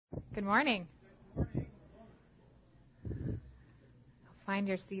Good morning. Find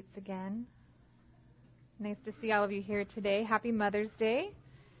your seats again. Nice to see all of you here today. Happy Mother's Day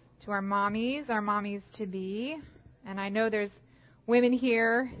to our mommies to be. And I know there's women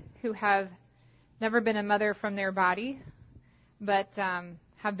here who have never been a mother from their body, but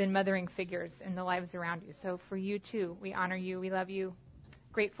have been mothering figures in the lives around you. So for you too, we honor you, we love you,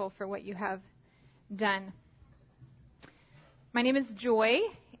 grateful for what you have done. My name is Joy,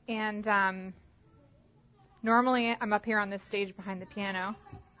 and normally I'm up here on this stage behind the piano.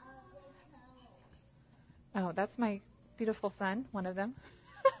 Oh, that's my beautiful son, one of them.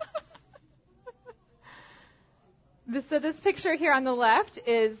 So this picture here on the left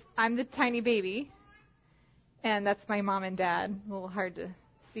is I'm the tiny baby, and that's my mom and dad. A little hard to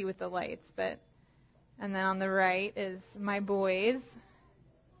see with the lights, and then on the right is my boys.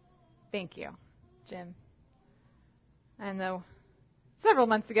 Thank you, Jim. And though several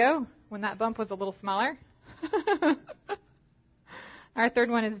months ago, when that bump was a little smaller, our third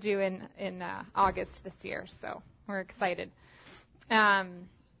one is due in August this year, so we're excited. And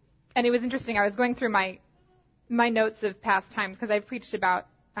it was interesting. I was going through my notes of past times because I've preached about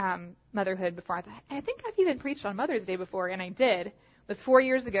motherhood before. I thought, I think I've even preached on Mother's Day before, and I did. It was 4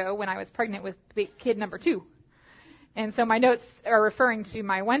 years ago when I was pregnant with kid number 2. And so my notes are referring to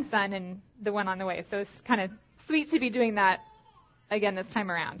my one son and the one on the way. So it's kind of sweet to be doing that again this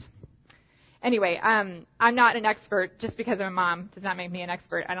time around. Anyway, I'm not an expert. Just because I'm a mom does not make me an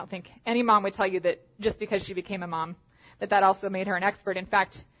expert. I don't think any mom would tell you that just because she became a mom, that also made her an expert. In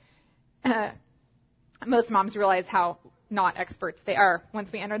fact, most moms realize how not experts they are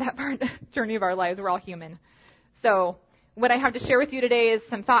once we enter that journey of our lives. We're all human. So what I have to share with you today is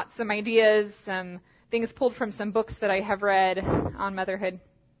some thoughts, some ideas, some things pulled from some books that I have read on motherhood.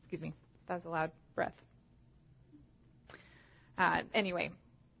 Excuse me, that was a loud breath. Anyway,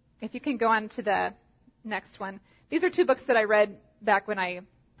 if you can go on to the next one. These are 2 books that I read back when I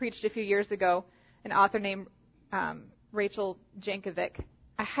preached a few years ago, an author named Rachel Jankovic.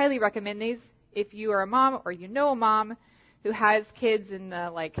 I highly recommend these if you are a mom or you know a mom who has kids in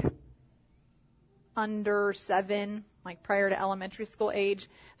the under 7, prior to elementary school age.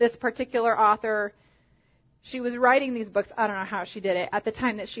 This particular author, she was writing these books, I don't know how she did it, at the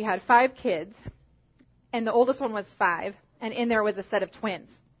time that she had 5 kids, and the oldest one was 5, and in there was a set of twins.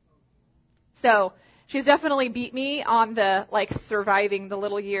 So she's definitely beat me on the surviving the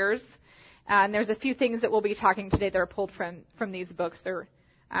little years. And there's a few things that we'll be talking today that are pulled from these books. They're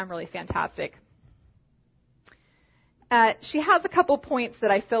really fantastic. She has a couple points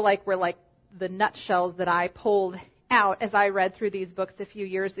that I feel like were the nutshells that I pulled out as I read through these books a few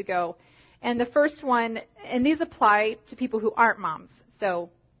years ago. And the first one, and these apply to people who aren't moms.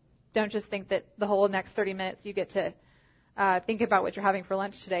 So don't just think that the whole next 30 minutes you get to think about what you're having for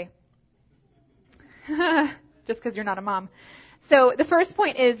lunch today. Just because you're not a mom. So the first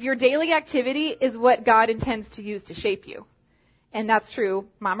point is your daily activity is what God intends to use to shape you. And that's true,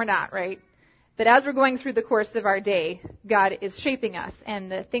 mom or not, right? But as we're going through the course of our day, God is shaping us.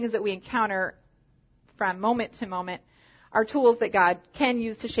 And the things that we encounter from moment to moment are tools that God can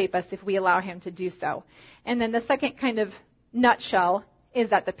use to shape us if we allow Him to do so. And then the second kind of nutshell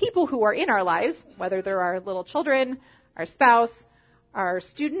is that the people who are in our lives, whether they're our little children, our spouse, our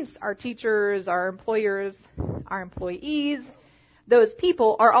students, our teachers, our employers, our employees, those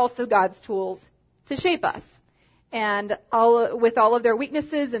people are also God's tools to shape us. And with all of their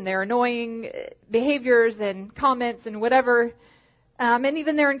weaknesses and their annoying behaviors and comments and whatever, and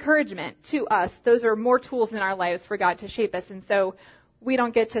even their encouragement to us, those are more tools in our lives for God to shape us. And so we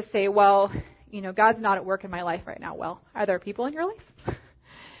don't get to say, well, God's not at work in my life right now. Well, are there people in your life?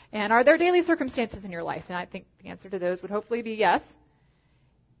 And are there daily circumstances in your life? And I think the answer to those would hopefully be yes.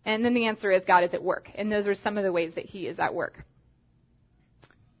 And then the answer is God is at work. And those are some of the ways that He is at work.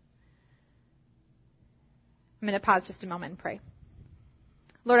 I'm going to pause just a moment and pray.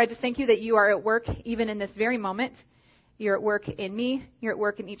 Lord, I just thank you that you are at work even in this very moment. You're at work in me. You're at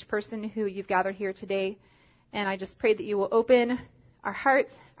work in each person who you've gathered here today. And I just pray that you will open our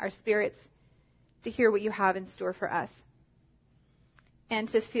hearts, our spirits, to hear what you have in store for us. And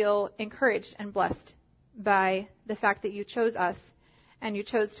to feel encouraged and blessed by the fact that you chose us and you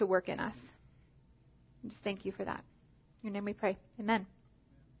chose to work in us. I just thank you for that. In your name we pray. Amen.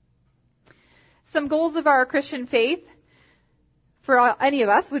 Some goals of our Christian faith for any of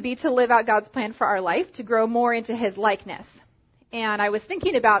us would be to live out God's plan for our life, to grow more into His likeness. And I was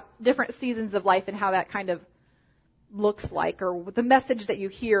thinking about different seasons of life and how that kind of looks like, or the message that you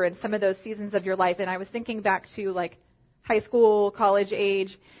hear in some of those seasons of your life. And I was thinking back to high school, college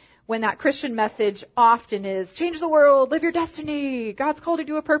age, when that Christian message often is, change the world, live your destiny, God's called you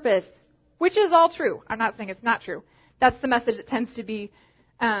to a purpose, which is all true. I'm not saying it's not true. That's the message that tends to be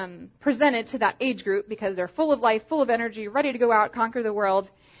presented to that age group because they're full of life, full of energy, ready to go out, conquer the world,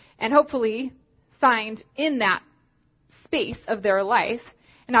 and hopefully find in that space of their life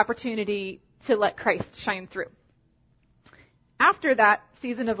an opportunity to let Christ shine through. After that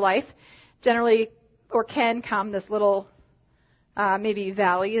season of life, generally, or can come this little, maybe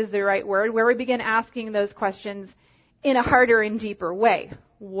valley is the right word, where we begin asking those questions in a harder and deeper way.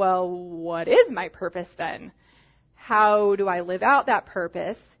 Well, what is my purpose then? How do I live out that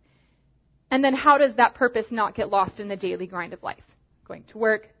purpose? And then how does that purpose not get lost in the daily grind of life? Going to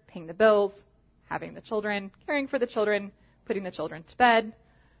work, paying the bills, having the children, caring for the children, putting the children to bed,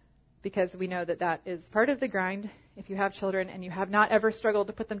 because we know that that is part of the grind. If you have children and you have not ever struggled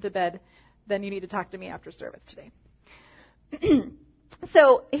to put them to bed, then you need to talk to me after service today.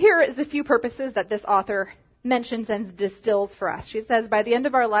 So here is a few purposes that this author mentions and distills for us. She says, by the end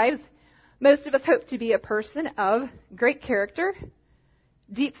of our lives, most of us hope to be a person of great character,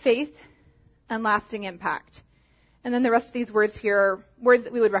 deep faith, and lasting impact. And then the rest of these words here are words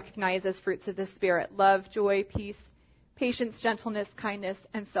that we would recognize as fruits of the Spirit: love, joy, peace, patience, gentleness, kindness,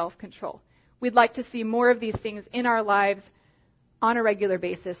 and self-control. We'd like to see more of these things in our lives on a regular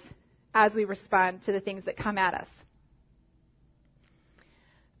basis as we respond to the things that come at us.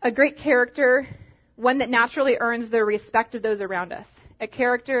 A great character, one that naturally earns the respect of those around us. A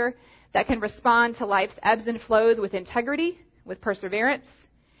character that can respond to life's ebbs and flows with integrity, with perseverance,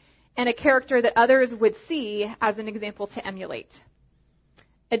 and a character that others would see as an example to emulate.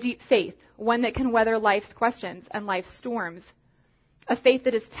 A deep faith, one that can weather life's questions and life's storms. A faith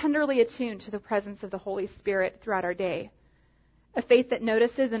that is tenderly attuned to the presence of the Holy Spirit throughout our day. A faith that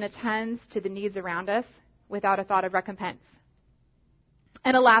notices and attends to the needs around us without a thought of recompense.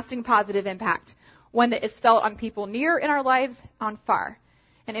 And a lasting positive impact, one that is felt on people near in our lives, on far.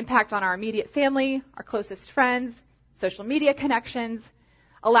 An impact on our immediate family, our closest friends, social media connections.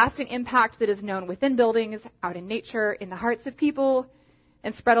 A lasting impact that is known within buildings, out in nature, in the hearts of people,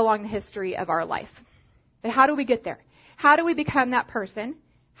 and spread along the history of our life. But how do we get there? How do we become that person?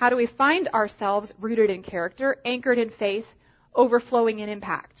 How do we find ourselves rooted in character, anchored in faith, overflowing in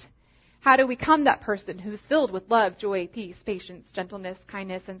impact? How do we become that person who's filled with love, joy, peace, patience, gentleness,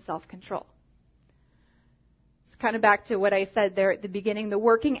 kindness, and self-control? It's kind of back to what I said there at the beginning, the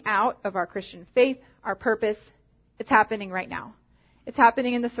working out of our Christian faith, our purpose. It's happening right now. It's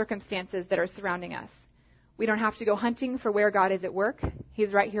happening in the circumstances that are surrounding us. We don't have to go hunting for where God is at work.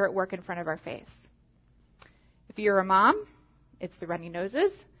 He's right here at work in front of our face. If you're a mom, it's the runny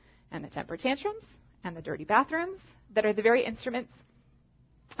noses and the temper tantrums and the dirty bathrooms that are the very instruments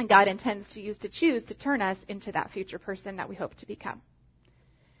and God intends to use to choose to turn us into that future person that we hope to become.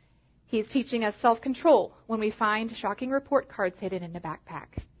 He's teaching us self-control when we find shocking report cards hidden in a backpack.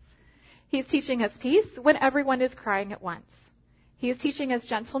 He's teaching us peace when everyone is crying at once. He's teaching us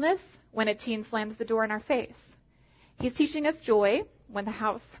gentleness when a teen slams the door in our face. He's teaching us joy when the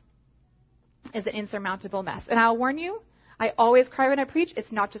house is an insurmountable mess. And I'll warn you, I always cry when I preach.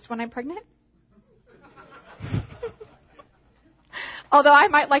 It's not just when I'm pregnant. Although I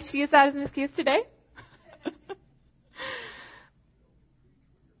might like to use that as an excuse today.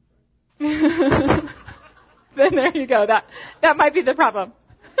 Then there you go. That might be the problem.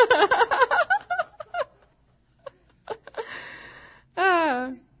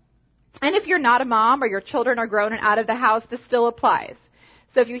 And if you're not a mom or your children are grown and out of the house, this still applies.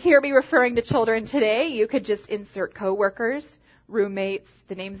 So if you hear me referring to children today, you could just insert coworkers, roommates,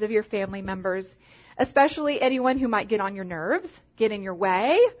 the names of your family members, especially anyone who might get on your nerves, get in your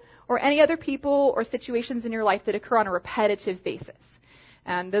way, or any other people or situations in your life that occur on a repetitive basis.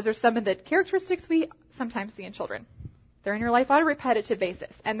 And those are some of the characteristics we sometimes see in children. They're in your life on a repetitive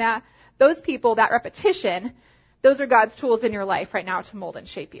basis. And those people, that repetition, those are God's tools in your life right now to mold and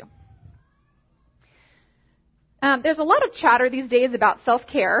shape you. There's a lot of chatter these days about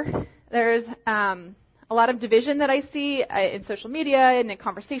self-care. There's a lot of division that I see in social media and in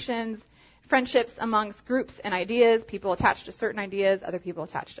conversations, friendships amongst groups and ideas, people attached to certain ideas, other people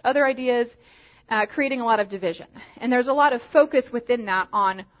attached to other ideas, creating a lot of division. And there's a lot of focus within that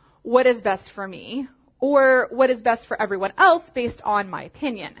on what is best for me or what is best for everyone else based on my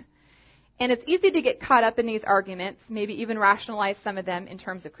opinion. And it's easy to get caught up in these arguments, maybe even rationalize some of them in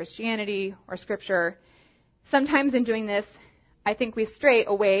terms of Christianity or Scripture. Sometimes in doing this, I think we stray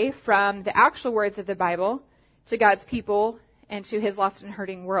away from the actual words of the Bible to God's people and to His lost and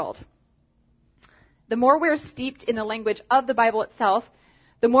hurting world. The more we're steeped in the language of the Bible itself,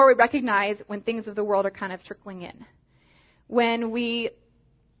 the more we recognize when things of the world are kind of trickling in. When we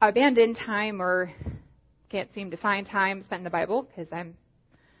abandon time or can't seem to find time spent in the Bible, because I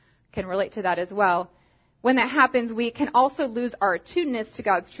can relate to that as well. When that happens, we can also lose our attuneness to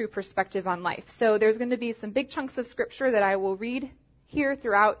God's true perspective on life. So there's going to be some big chunks of scripture that I will read here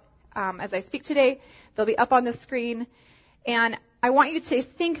throughout as I speak today. They'll be up on the screen. And I want you to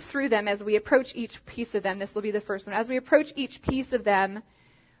think through them as we approach each piece of them. This will be the first one. As we approach each piece of them,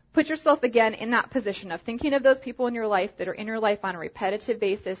 put yourself again in that position of thinking of those people in your life that are in your life on a repetitive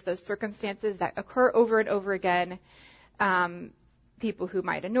basis, those circumstances that occur over and over again, people who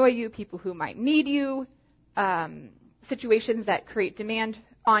might annoy you, people who might need you, situations that create demand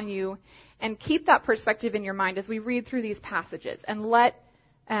on you, and keep that perspective in your mind as we read through these passages, and let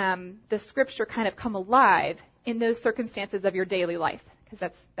the scripture kind of come alive in those circumstances of your daily life,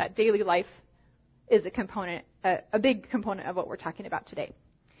 because that daily life is a big component of what we're talking about today.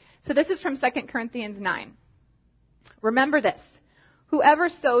 So this is from 2 Corinthians 9. Remember this: whoever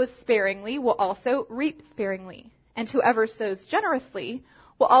sows sparingly will also reap sparingly, and whoever sows generously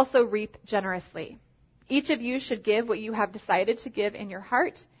will also reap generously. Each of you should give what you have decided to give in your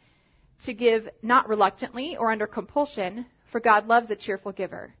heart, to give not reluctantly or under compulsion, for God loves a cheerful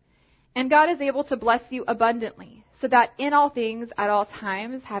giver. And God is able to bless you abundantly, so that in all things, at all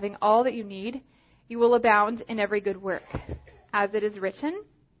times, having all that you need, you will abound in every good work. As it is written,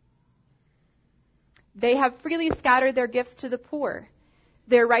 they have freely scattered their gifts to the poor.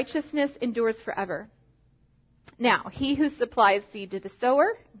 Their righteousness endures forever. Now, he who supplies seed to the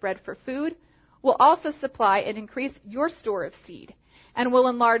sower, bread for food, will also supply and increase your store of seed, and will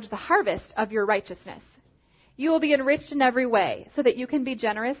enlarge the harvest of your righteousness. You will be enriched in every way, so that you can be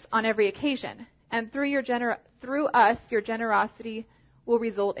generous on every occasion, and through us, your generosity will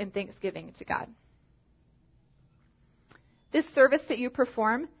result in thanksgiving to God. This service that you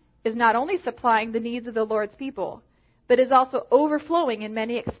perform is not only supplying the needs of the Lord's people, but is also overflowing in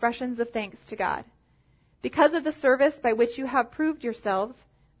many expressions of thanks to God. Because of the service by which you have proved yourselves,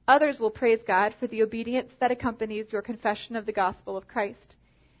 others will praise God for the obedience that accompanies your confession of the gospel of Christ,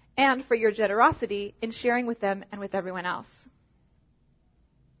 and for your generosity in sharing with them and with everyone else.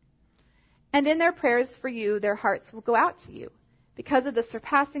 And in their prayers for you, their hearts will go out to you, because of the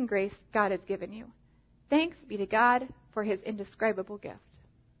surpassing grace God has given you. Thanks be to God for his indescribable gift.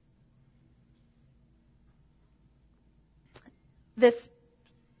 This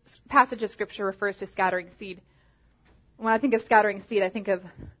passage of scripture refers to scattering seed. When I think of scattering seed, I think of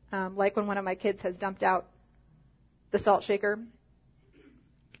like when one of my kids has dumped out the salt shaker.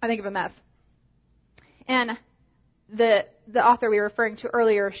 I think of a mess. And the author we were referring to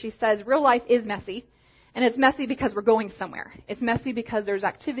earlier, she says real life is messy, and it's messy because we're going somewhere. It's messy because there's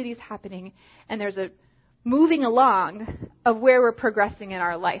activities happening, and there's a moving along of where we're progressing in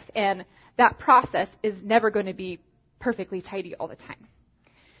our life, and that process is never going to be perfectly tidy all the time.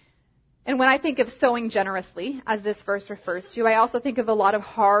 And when I think of sowing generously, as this verse refers to, I also think of a lot of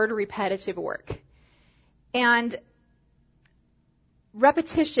hard, repetitive work. And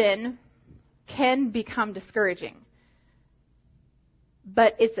repetition can become discouraging.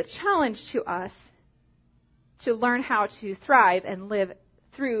 But it's a challenge to us to learn how to thrive and live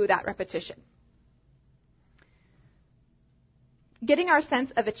through that repetition. Getting our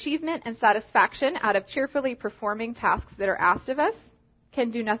sense of achievement and satisfaction out of cheerfully performing tasks that are asked of us can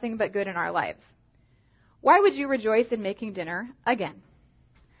do nothing but good in our lives. Why would you rejoice in making dinner again?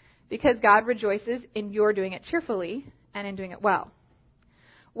 Because God rejoices in your doing it cheerfully and in doing it well.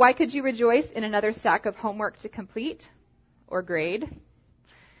 Why could you rejoice in another stack of homework to complete or grade?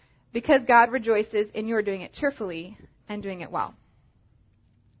 Because God rejoices in your doing it cheerfully and doing it well.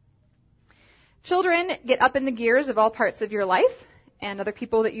 Children get up in the gears of all parts of your life, and other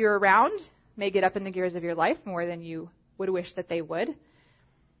people that you're around may get up in the gears of your life more than you would wish that they would.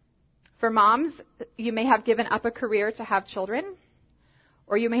 For moms, you may have given up a career to have children,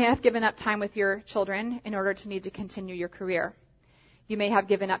 or you may have given up time with your children in order to need to continue your career. You may have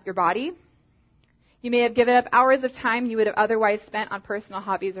given up your body. You may have given up hours of time you would have otherwise spent on personal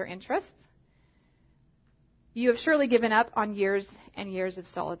hobbies or interests. You have surely given up on years and years of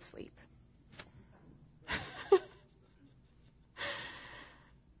solid sleep.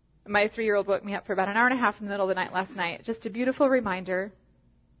 My 3-year-old woke me up for about an hour and a half in the middle of the night last night. Just a beautiful reminder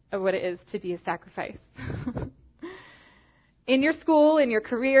of what it is to be a sacrifice. In your school, in your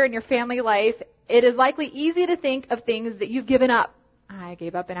career, in your family life, it is likely easy to think of things that you've given up. I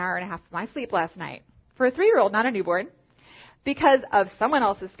gave up an hour and a half of my sleep last night. For a 3-year-old, not a newborn. Because of someone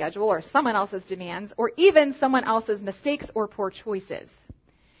else's schedule or someone else's demands or even someone else's mistakes or poor choices.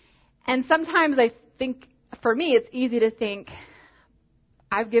 And sometimes I think, for me, it's easy to think,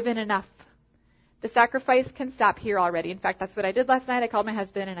 I've given enough The sacrifice can stop here already. In fact, that's what I did last night. I called my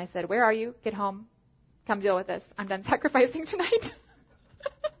husband and I said, where are you? Get home. Come deal with this. I'm done sacrificing tonight.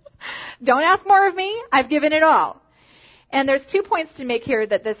 Don't ask more of me. I've given it all. And there's 2 points to make here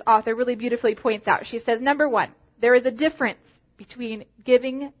that this author really beautifully points out. She says, number one, there is a difference between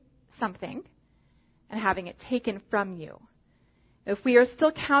giving something and having it taken from you. If we are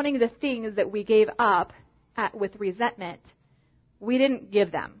still counting the things that we gave up with resentment, we didn't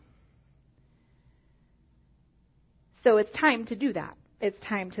give them. So it's time to do that. It's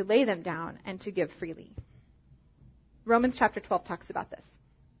time to lay them down and to give freely. Romans chapter 12 talks about this.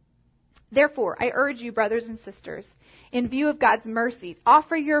 Therefore, I urge you, brothers and sisters, in view of God's mercy,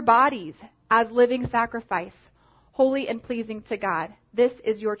 offer your bodies as living sacrifice, holy and pleasing to God. This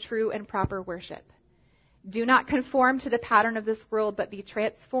is your true and proper worship. Do not conform to the pattern of this world, but be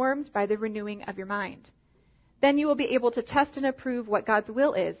transformed by the renewing of your mind. Then you will be able to test and approve what God's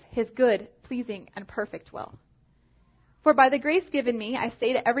will is, his good, pleasing, and perfect will. For by the grace given me, I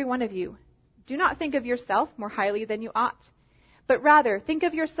say to every one of you, do not think of yourself more highly than you ought, but rather think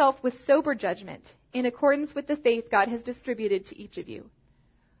of yourself with sober judgment, in accordance with the faith God has distributed to each of you.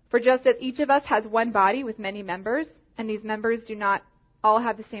 For just as each of us has one body with many members, and these members do not all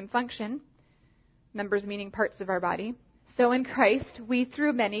have the same function, members meaning parts of our body, so in Christ we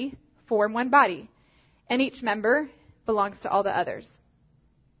through many form one body, and each member belongs to all the others.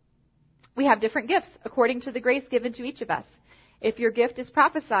 We have different gifts according to the grace given to each of us. If your gift is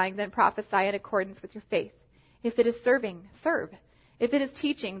prophesying, then prophesy in accordance with your faith. If it is serving, serve. If it is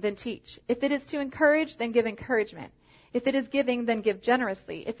teaching, then teach. If it is to encourage, then give encouragement. If it is giving, then give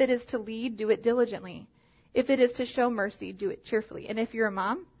generously. If it is to lead, do it diligently. If it is to show mercy, do it cheerfully. And if you're a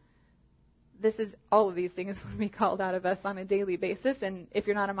mom, all of these things would be called out of us on a daily basis. And if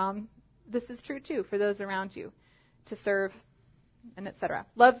you're not a mom, this is true too for those around you, to serve and etc.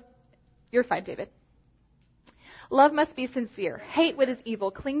 Love. You're fine, David. Love must be sincere. Hate what is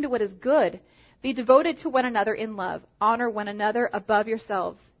evil. Cling to what is good. Be devoted to one another in love. Honor one another above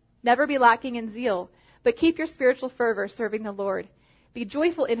yourselves. Never be lacking in zeal, but keep your spiritual fervor serving the Lord. Be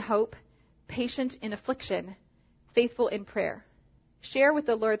joyful in hope, patient in affliction, faithful in prayer. Share with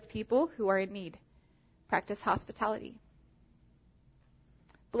the Lord's people who are in need. Practice hospitality.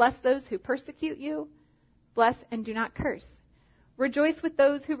 Bless those who persecute you. Bless and do not curse. Rejoice with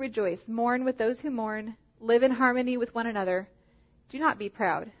those who rejoice. Mourn with those who mourn. Live in harmony with one another. Do not be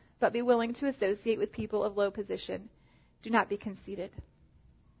proud, but be willing to associate with people of low position. Do not be conceited.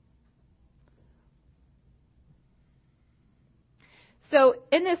 So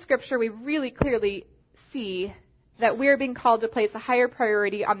in this scripture, we really clearly see that we're being called to place a higher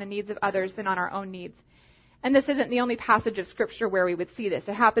priority on the needs of others than on our own needs. And this isn't the only passage of scripture where we would see this.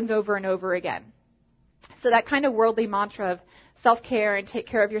 It happens over and over again. So that kind of worldly mantra of self-care and take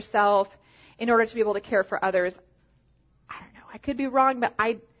care of yourself in order to be able to care for others, I don't know, I could be wrong, but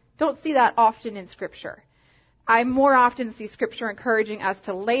I don't see that often in Scripture. I more often see Scripture encouraging us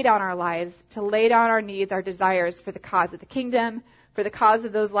to lay down our lives, to lay down our needs, our desires for the cause of the kingdom, for the cause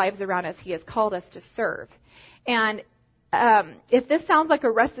of those lives around us He has called us to serve. And if this sounds like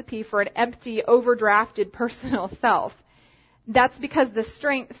a recipe for an empty, overdrafted personal self, that's because the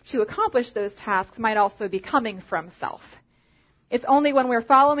strength to accomplish those tasks might also be coming from self. It's only when we're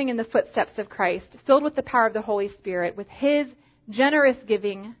following in the footsteps of Christ, filled with the power of the Holy Spirit, with His generous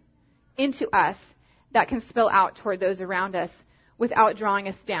giving into us, that can spill out toward those around us without drawing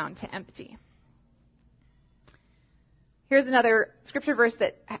us down to empty. Here's another scripture verse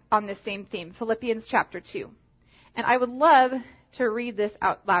that on this same theme, Philippians chapter 2. And I would love to read this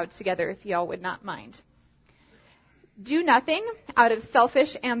out loud together if y'all would not mind. Do nothing out of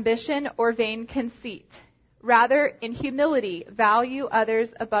selfish ambition or vain conceit. Rather, in humility, value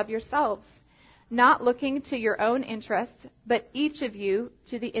others above yourselves, not looking to your own interests, but each of you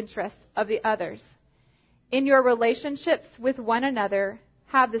to the interests of the others. In your relationships with one another,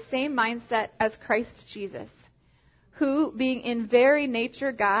 have the same mindset as Christ Jesus, who, being in very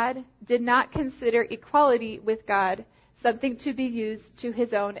nature God, did not consider equality with God something to be used to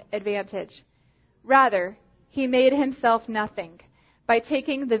his own advantage. Rather, he made himself nothing by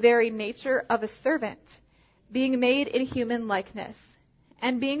taking the very nature of a servant, being made in human likeness,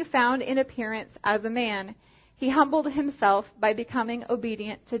 and being found in appearance as a man, he humbled himself by becoming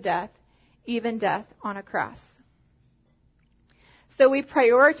obedient to death, even death on a cross. So we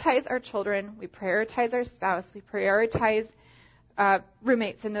prioritize our children, we prioritize our spouse, we prioritize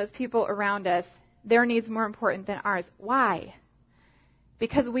roommates and those people around us. Their needs more important than ours. Why?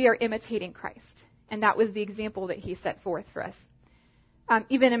 Because we are imitating Christ. And that was the example that he set forth for us.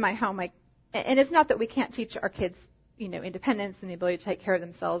 Even in my home, and it's not that we can't teach our kids, independence and the ability to take care of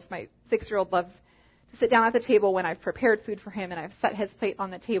themselves. My 6-year-old loves to sit down at the table when I've prepared food for him and I've set his plate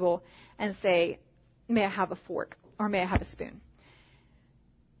on the table and say, may I have a fork or may I have a spoon?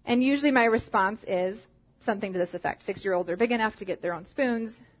 And usually my response is something to this effect. 6-year-olds are big enough to get their own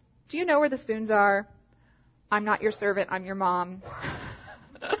spoons. Do you know where the spoons are? I'm not your servant. I'm your mom.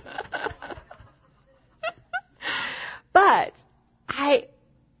 But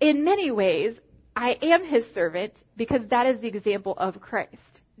in many ways, I am his servant because that is the example of Christ.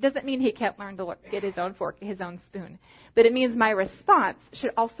 It doesn't mean he can't learn to get his own fork, his own spoon. But it means my response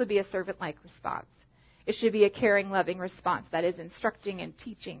should also be a servant-like response. It should be a caring, loving response that is instructing and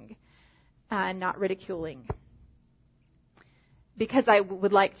teaching and not ridiculing. Because I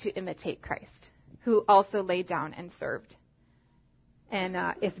would like to imitate Christ, who also laid down and served. And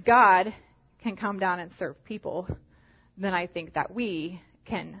if God can come down and serve people, then I think that we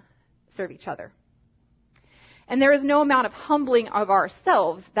can serve each other. And there is no amount of humbling of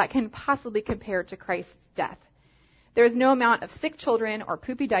ourselves that can possibly compare to Christ's death. There is no amount of sick children or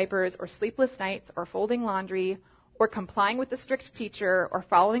poopy diapers or sleepless nights or folding laundry or complying with a strict teacher or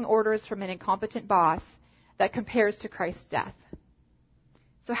following orders from an incompetent boss that compares to Christ's death.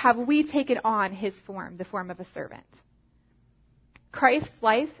 So have we taken on his form, the form of a servant? Christ's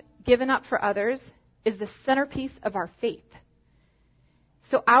life given up for others is the centerpiece of our faith.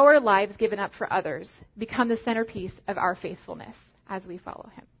 So our lives given up for others become the centerpiece of our faithfulness as we follow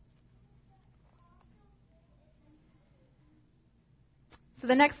him. So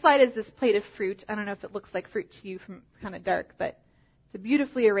the next slide is this plate of fruit. I don't know if it looks like fruit to you from kind of dark, but it's a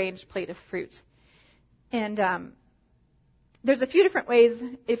beautifully arranged plate of fruit. And there's a few different ways.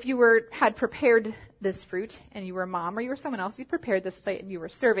 If you had prepared this fruit and you were a mom or you were someone else, you'd prepared this plate and you were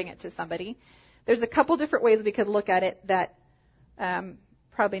serving it to somebody. There's a couple different ways we could look at it that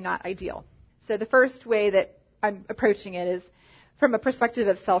probably not ideal. So the first way that I'm approaching it is from a perspective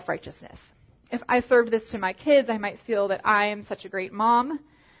of self-righteousness. If I served this to my kids, I might feel that I am such a great mom.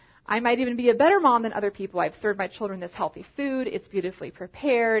 I might even be a better mom than other people. I've served my children this healthy food. It's beautifully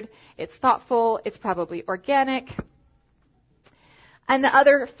prepared. It's thoughtful. It's probably organic. And the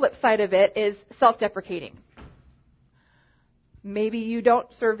other flip side of it is self-deprecating. Maybe you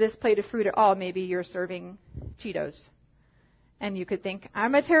don't serve this plate of fruit at all. Maybe you're serving Cheetos. And you could think,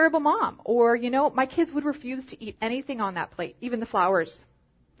 I'm a terrible mom. Or, my kids would refuse to eat anything on that plate, even the flowers.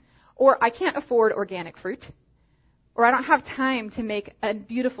 Or I can't afford organic fruit. Or I don't have time to make a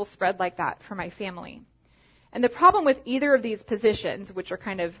beautiful spread like that for my family. And the problem with either of these positions, which are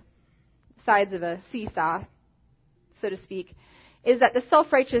kind of sides of a seesaw, so to speak, is that the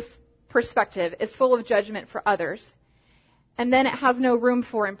self-righteous perspective is full of judgment for others, and then it has no room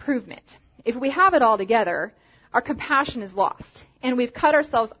for improvement. If we have it all together, our compassion is lost, and we've cut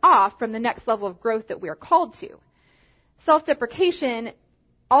ourselves off from the next level of growth that we are called to. Self-deprecation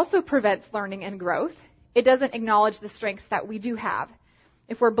also prevents learning and growth. It doesn't acknowledge the strengths that we do have.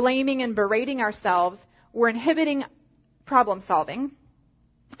 If we're blaming and berating ourselves, we're inhibiting problem solving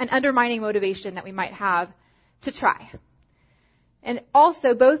and undermining motivation that we might have to try. And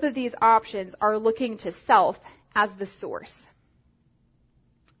also, both of these options are looking to self as the source.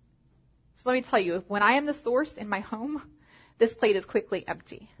 So let me tell you, when I am the source in my home, this plate is quickly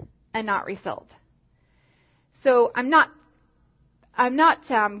empty and not refilled. So I'm not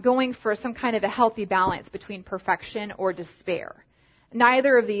going for some kind of a healthy balance between perfection or despair.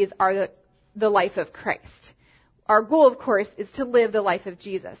 Neither of these are the life of Christ. Our goal, of course, is to live the life of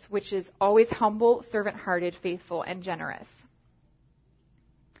Jesus, which is always humble, servant-hearted, faithful, and generous.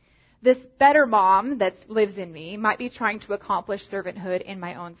 This better mom that lives in me might be trying to accomplish servanthood in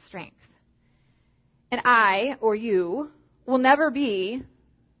my own strength. And I, or you, will never be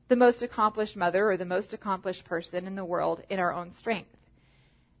the most accomplished mother or the most accomplished person in the world in our own strength.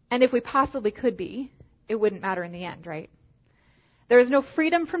 And if we possibly could be, it wouldn't matter in the end, right? There is no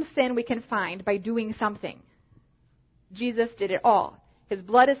freedom from sin we can find by doing something. Jesus did it all. His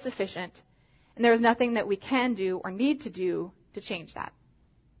blood is sufficient, and there is nothing that we can do or need to do to change that.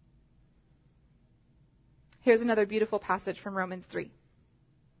 Here's another beautiful passage from Romans 3.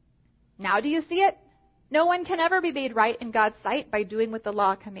 Now do you see it? No one can ever be made right in God's sight by doing what the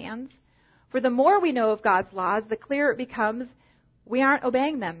law commands. For the more we know of God's laws, the clearer it becomes we aren't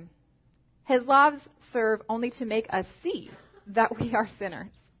obeying them. His laws serve only to make us see that we are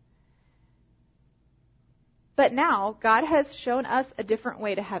sinners. But now God has shown us a different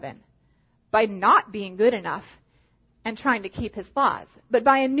way to heaven by not being good enough and trying to keep his laws, but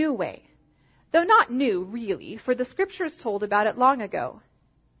by a new way. Though not new, really, for the scriptures told about it long ago.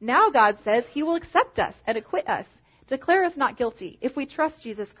 Now God says he will accept us and acquit us, declare us not guilty, if we trust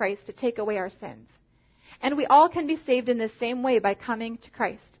Jesus Christ to take away our sins. And we all can be saved in this same way by coming to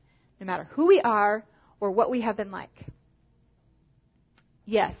Christ, no matter who we are or what we have been like.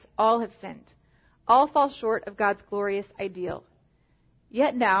 Yes, all have sinned. All fall short of God's glorious ideal.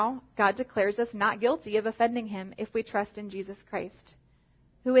 Yet now, God declares us not guilty of offending him if we trust in Jesus Christ,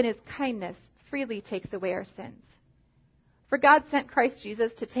 who in his kindness freely takes away our sins. For God sent Christ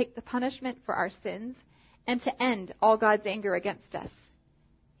Jesus to take the punishment for our sins and to end all God's anger against us.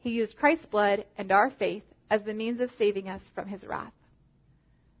 He used Christ's blood and our faith as the means of saving us from his wrath.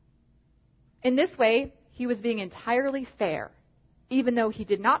 In this way, he was being entirely fair, even though he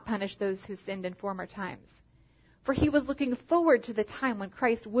did not punish those who sinned in former times. For he was looking forward to the time when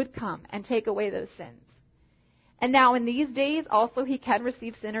Christ would come and take away those sins. And now in these days also he can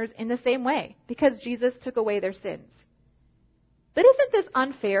receive sinners in the same way, because Jesus took away their sins. But isn't this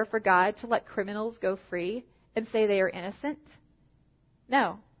unfair for God to let criminals go free and say they are innocent?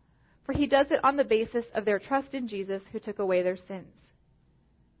 No, for he does it on the basis of their trust in Jesus who took away their sins.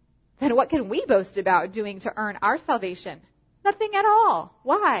 Then what can we boast about doing to earn our salvation? Nothing at all.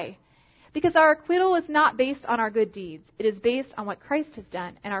 Why? Because our acquittal is not based on our good deeds. It is based on what Christ has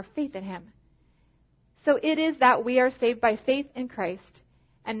done and our faith in him. So it is that we are saved by faith in Christ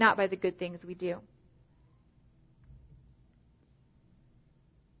and not by the good things we do.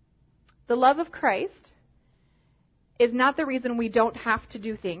 The love of Christ is not the reason we don't have to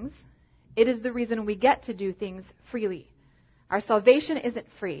do things. It is the reason we get to do things freely. Our salvation isn't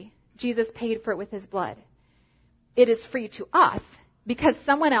free. Jesus paid for it with his blood. It is free to us because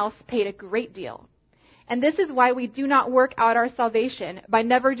someone else paid a great deal. And this is why we do not work out our salvation by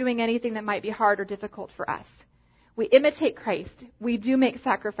never doing anything that might be hard or difficult for us. We imitate Christ. We do make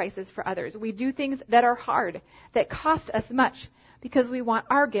sacrifices for others. We do things that are hard, that cost us much, because we want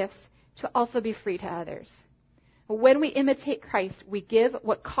our gifts to also be free to others. When we imitate Christ, we give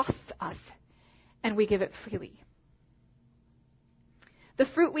what costs us, and we give it freely. The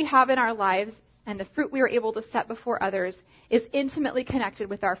fruit we have in our lives and the fruit we are able to set before others is intimately connected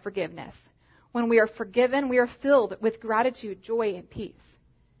with our forgiveness. When we are forgiven, we are filled with gratitude, joy, and peace.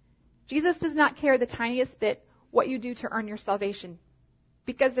 Jesus does not care the tiniest bit what you do to earn your salvation,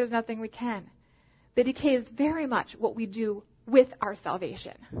 because there's nothing we can. But he cares very much what we do with our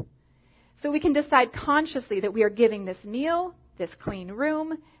salvation. So we can decide consciously that we are giving this meal, this clean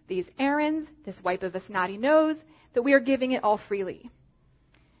room, these errands, this wipe of a snotty nose, that we are giving it all freely.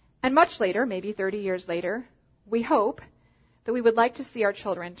 And much later, maybe 30 years later, we hope that we would like to see our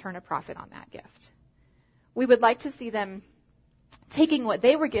children turn a profit on that gift. We would like to see them taking what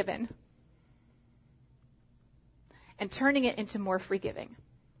they were given and turning it into more free giving.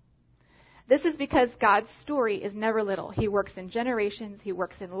 This is because God's story is never little. He works in generations, he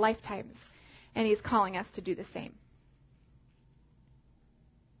works in lifetimes, and he's calling us to do the same.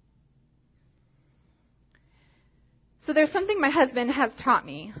 So there's something my husband has taught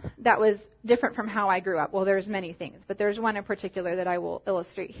me that was different from how I grew up. Well, there's many things, but there's one in particular that I will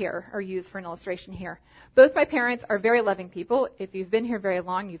illustrate here, or use for an illustration here. Both my parents are very loving people. If you've been here very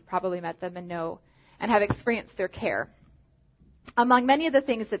long, you've probably met them and know and have experienced their care. Among many of the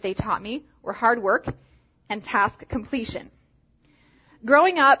things that they taught me were hard work and task completion.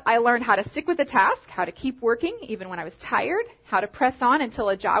 Growing up, I learned how to stick with a task, how to keep working even when I was tired, how to press on until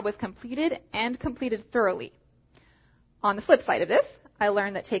a job was completed and completed thoroughly. On the flip side of this, I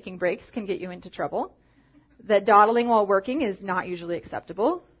learned that taking breaks can get you into trouble, that dawdling while working is not usually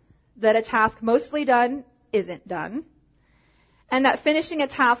acceptable, that a task mostly done isn't done, and that finishing a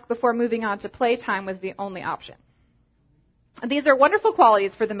task before moving on to playtime was the only option. These are wonderful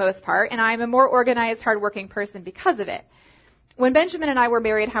qualities for the most part, and I'm a more organized, hardworking person because of it. When Benjamin and I were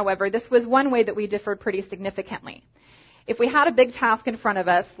married, however, this was one way that we differed pretty significantly. If we had a big task in front of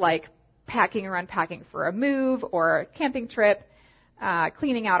us, like packing or unpacking for a move or a camping trip,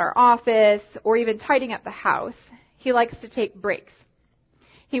 cleaning out our office, or even tidying up the house, he likes to take breaks.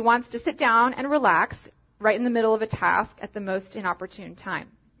 He wants to sit down and relax right in the middle of a task at the most inopportune time.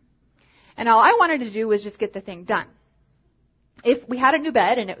 And all I wanted to do was just get the thing done. If we had a new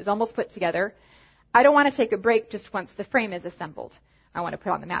bed and it was almost put together, I don't want to take a break just once the frame is assembled. I want to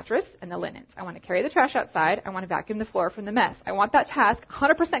put on the mattress and the linens. I want to carry the trash outside. I want to vacuum the floor from the mess. I want that task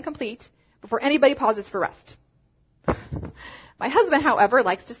 100% complete before anybody pauses for rest. My husband, however,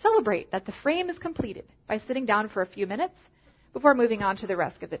 likes to celebrate that the frame is completed by sitting down for a few minutes before moving on to the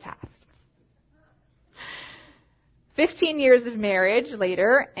rest of the task. 15 years of marriage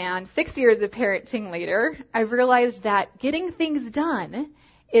later and 6 years of parenting later, I've realized that getting things done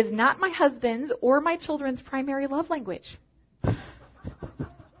is not my husband's or my children's primary love language.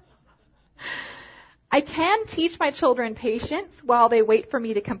 I can teach my children patience while they wait for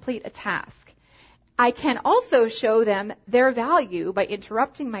me to complete a task. I can also show them their value by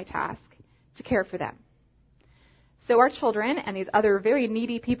interrupting my task to care for them. So our children and these other very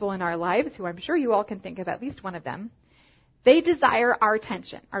needy people in our lives, who I'm sure you all can think of at least one of them, they desire our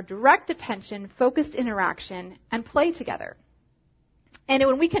attention, our direct attention, focused interaction, and play together. And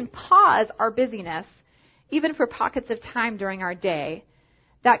when we can pause our busyness, even for pockets of time during our day,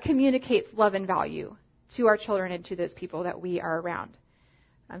 that communicates love and value to our children and to those people that we are around.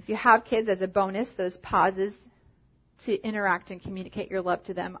 If you have kids, as a bonus, those pauses to interact and communicate your love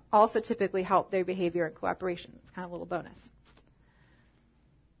to them also typically help their behavior and cooperation. It's kind of a little bonus.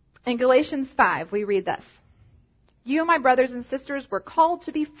 In Galatians 5, we read this. You, my brothers and sisters, were called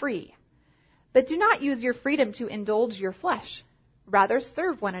to be free, but do not use your freedom to indulge your flesh. Rather,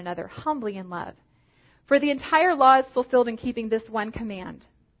 serve one another humbly in love. For the entire law is fulfilled in keeping this one command.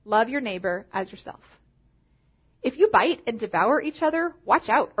 Love your neighbor as yourself. If you bite and devour each other, watch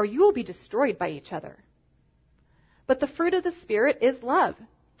out, or you will be destroyed by each other. But the fruit of the Spirit is love,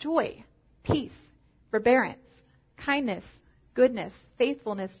 joy, peace, forbearance, kindness, goodness,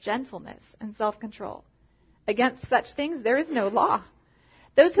 faithfulness, gentleness, and self-control. Against such things there is no law.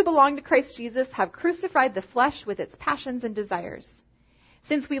 Those who belong to Christ Jesus have crucified the flesh with its passions and desires.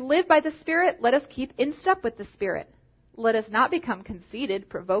 Since we live by the Spirit, let us keep in step with the Spirit. Let us not become conceited,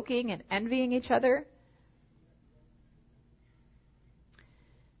 provoking, and envying each other.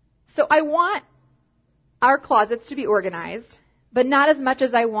 So I want our closets to be organized, but not as much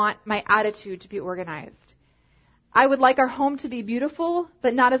as I want my attitude to be organized. I would like our home to be beautiful,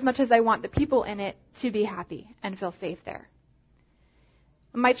 but not as much as I want the people in it to be happy and feel safe there.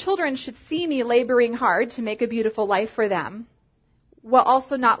 My children should see me laboring hard to make a beautiful life for them, while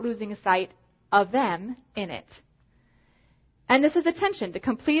also not losing sight of them in it. And this is a tension to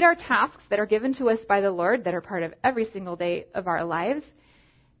complete our tasks that are given to us by the Lord, that are part of every single day of our lives,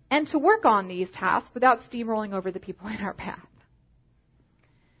 and to work on these tasks without steamrolling over the people in our path.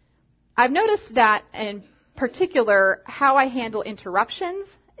 I've noticed that, in particular, how I handle interruptions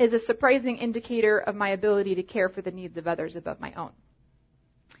is a surprising indicator of my ability to care for the needs of others above my own.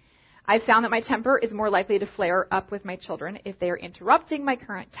 I've found that my temper is more likely to flare up with my children if they are interrupting my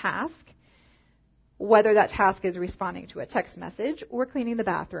current task, whether that task is responding to a text message or cleaning the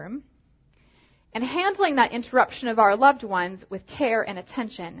bathroom. And handling that interruption of our loved ones with care and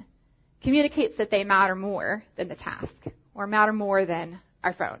attention communicates that they matter more than the task, or matter more than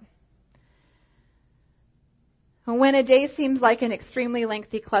our phone. When a day seems like an extremely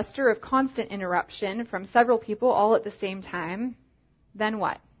lengthy cluster of constant interruption from several people all at the same time, then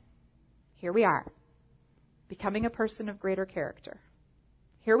what? Here we are, becoming a person of greater character.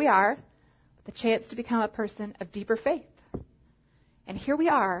 Here we are, with the chance to become a person of deeper faith. And here we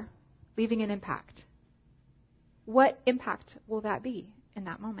are, leaving an impact. What impact will that be in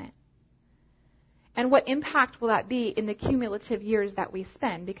that moment? And what impact will that be in the cumulative years that we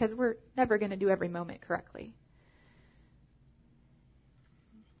spend? Because we're never going to do every moment correctly.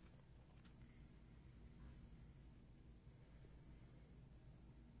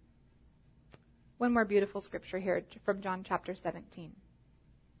 One more beautiful scripture here from John chapter 17.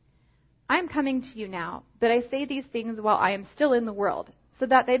 I am coming to you now, but I say these things while I am still in the world, so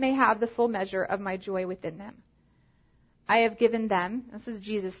that they may have the full measure of my joy within them. I have given them, this is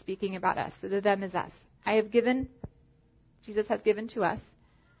Jesus speaking about us, so the them is us. Jesus has given to us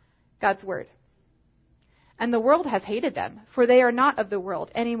God's word. And the world has hated them, for they are not of the world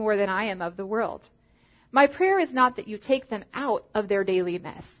any more than I am of the world. My prayer is not that you take them out of their daily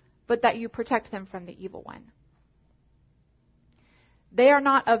mess, but that you protect them from the evil one. They are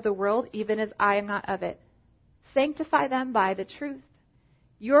not of the world, even as I am not of it. Sanctify them by the truth.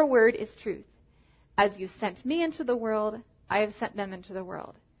 Your word is truth. As you sent me into the world, I have sent them into the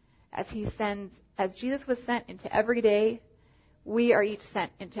world. As Jesus was sent into every day, we are each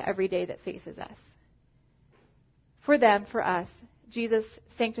sent into every day that faces us. For them, for us, Jesus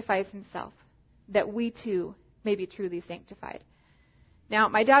sanctifies himself, that we too may be truly sanctified. Now,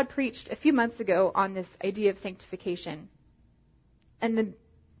 my dad preached a few months ago on this idea of sanctification. And the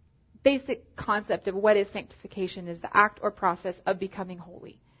basic concept of what is sanctification is the act or process of becoming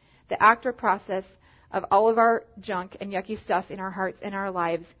holy. The act or process of all of our junk and yucky stuff in our hearts and our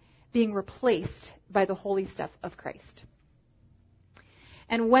lives being replaced by the holy stuff of Christ.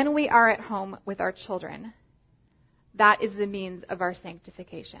 And when we are at home with our children, that is the means of our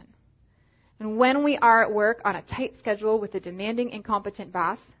sanctification. And when we are at work on a tight schedule with a demanding, incompetent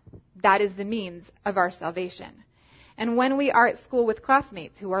boss, that is the means of our salvation. And when we are at school with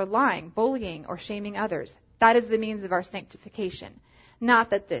classmates who are lying, bullying, or shaming others, that is the means of our sanctification. Not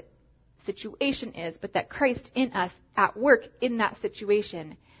that the situation is, but that Christ in us at work in that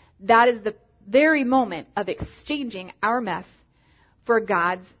situation, that is the very moment of exchanging our mess for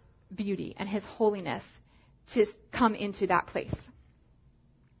God's beauty and his holiness to come into that place.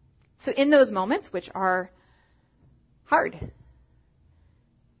 So in those moments, which are hard,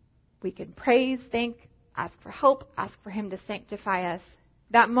 we can praise, thank, ask for help, ask for him to sanctify us.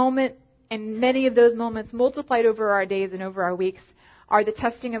 That moment and many of those moments multiplied over our days and over our weeks are the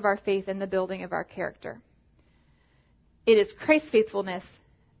testing of our faith and the building of our character. It is Christ's faithfulness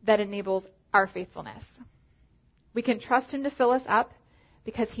that enables our faithfulness. We can trust him to fill us up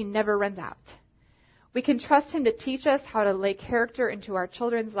because he never runs out. We can trust him to teach us how to lay character into our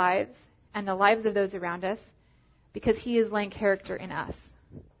children's lives and the lives of those around us because he is laying character in us.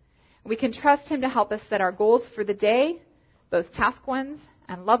 We can trust him to help us set our goals for the day, both task ones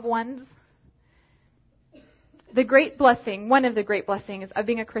and love ones. The great blessing, one of the great blessings of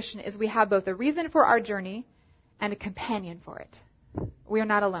being a Christian is we have both a reason for our journey and a companion for it. We are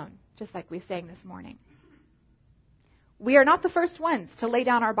not alone, just like we sang this morning. We are not the first ones to lay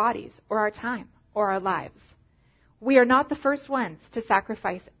down our bodies or our time or our lives. We are not the first ones to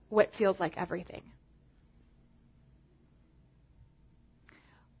sacrifice what feels like everything.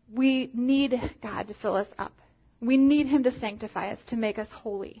 We need God to fill us up. We need him to sanctify us, to make us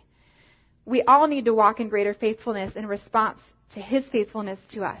holy. We all need to walk in greater faithfulness in response to his faithfulness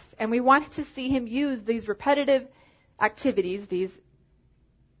to us. And we want to see him use these repetitive activities, these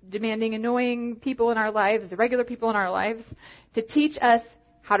demanding, annoying people in our lives, the regular people in our lives, to teach us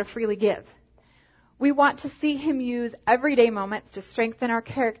how to freely give. We want to see him use everyday moments to strengthen our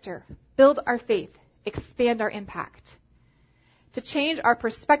character, build our faith, expand our impact, to change our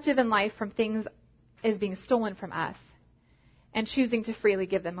perspective in life from things as being stolen from us and choosing to freely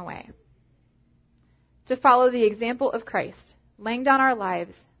give them away. To follow the example of Christ, laying down our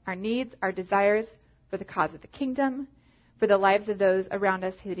lives, our needs, our desires for the cause of the kingdom, for the lives of those around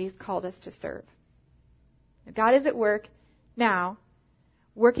us that he's called us to serve. God is at work now,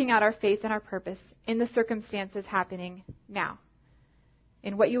 working out our faith and our purpose in the circumstances happening now,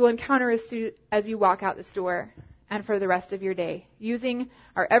 in what you will encounter as you walk out this door and for the rest of your day, using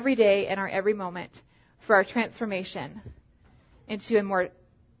our every day and our every moment for our transformation into a more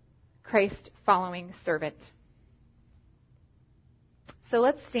Christ-following servant. So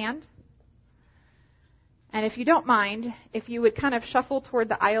let's stand. And if you don't mind, if you would kind of shuffle toward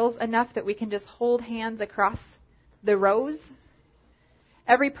the aisles enough that we can just hold hands across the rows.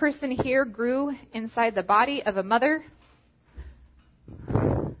 Every person here grew inside the body of a mother.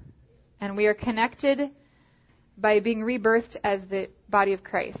 And we are connected by being rebirthed as the body of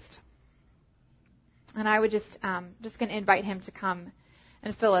Christ. And I would just going to invite him to come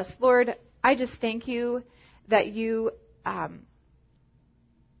and fill us. Lord, I just thank you that you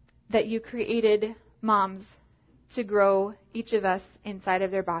created moms to grow each of us inside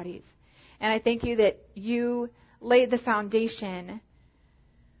of their bodies. And I thank you that you laid the foundation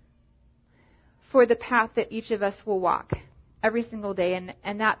for the path that each of us will walk every single day.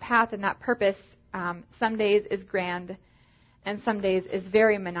 And that path and that purpose some days is grand and some days is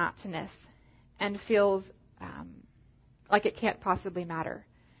very monotonous and feels like it can't possibly matter.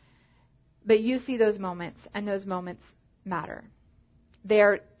 But you see those moments, and those moments matter. They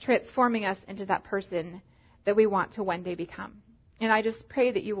are transforming us into that person that we want to one day become. And I just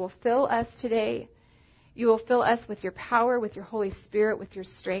pray that you will fill us today. You will fill us with your power, with your Holy Spirit, with your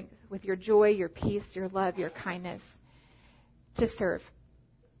strength, with your joy, your peace, your love, your kindness, to serve,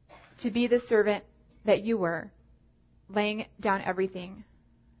 to be the servant that you were, laying down everything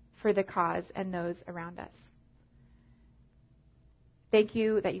for the cause and those around us. Thank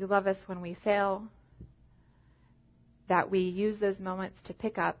you that you love us when we fail, that we use those moments to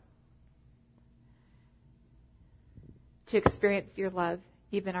pick up, to experience your love,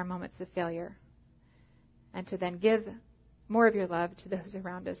 even our moments of failure, and to then give more of your love to those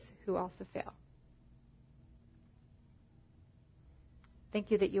around us who also fail.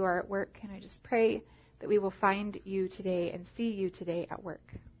 Thank you that you are at work, and I just pray that we will find you today and see you today at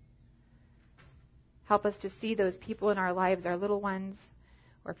work. Help us to see those people in our lives, our little ones,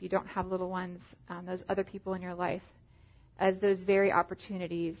 or if you don't have little ones, those other people in your life, as those very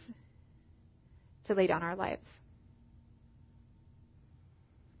opportunities to lay down our lives.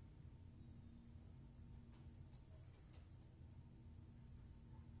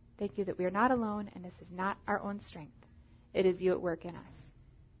 Thank you that we are not alone, and this is not our own strength. It is you at work in us.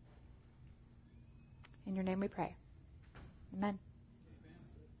 In your name we pray. Amen.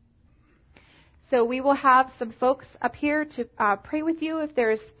 So we will have some folks up here to pray with you if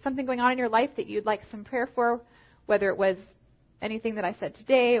there's something going on in your life that you'd like some prayer for, whether it was anything that I said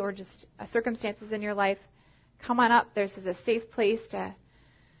today or just circumstances in your life. Come on up. This is a safe place to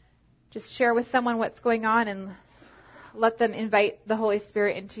just share with someone what's going on and let them invite the Holy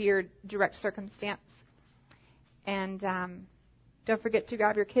Spirit into your direct circumstance. And don't forget to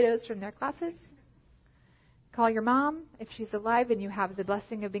grab your kiddos from their classes. Call your mom if she's alive and you have the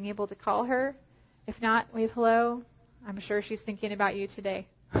blessing of being able to call her. If not, wave hello. I'm sure she's thinking about you today.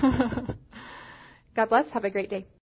 God bless. Have a great day.